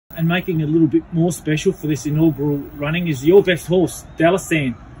and making it a little bit more special for this inaugural running is your best horse,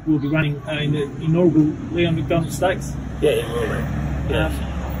 Dalasan, will be running in the inaugural Leon Macdonald Stakes. Yeah, he will be.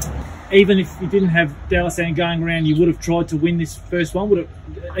 Yes. Even if you didn't have Dalasan going around, you would have tried to win this first one.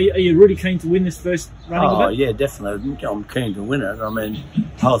 Are you really keen to win this first running event? Yeah, definitely. I'm keen to win it. I mean,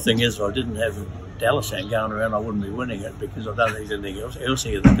 the whole thing is, if I didn't have Dalasan going around, I wouldn't be winning it, because I don't think there's anything else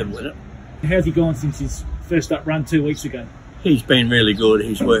here that can win it. How's he gone since his first up run 2 weeks ago? He's been really good.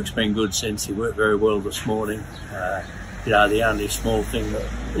 His work's been good since. He worked very well this morning. You know, the only small thing that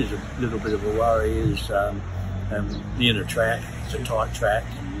is a little bit of a worry is the inner track. It's a tight track,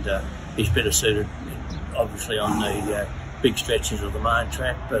 and he's better suited, obviously, on the big stretches of the main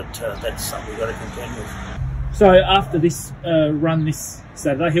track, but that's something we've got to contend with. So after this run this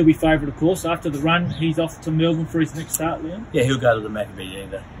Saturday, he'll be favourite, of course. After the run, he's off to Melbourne for his next start, Leon? Yeah, he'll go to the Maccabee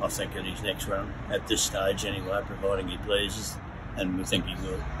either, I think, at his next run, at this stage anyway, providing he pleases, and we think he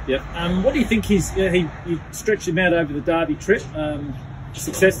will. Yep. What do you think he stretched him out over the Derby trip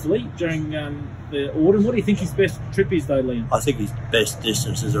successfully during the autumn? What do you think his best trip is, though, Leon? I think his best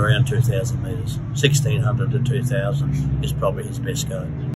distance is around 2,000 metres. 1,600 to 2,000 is probably his best go.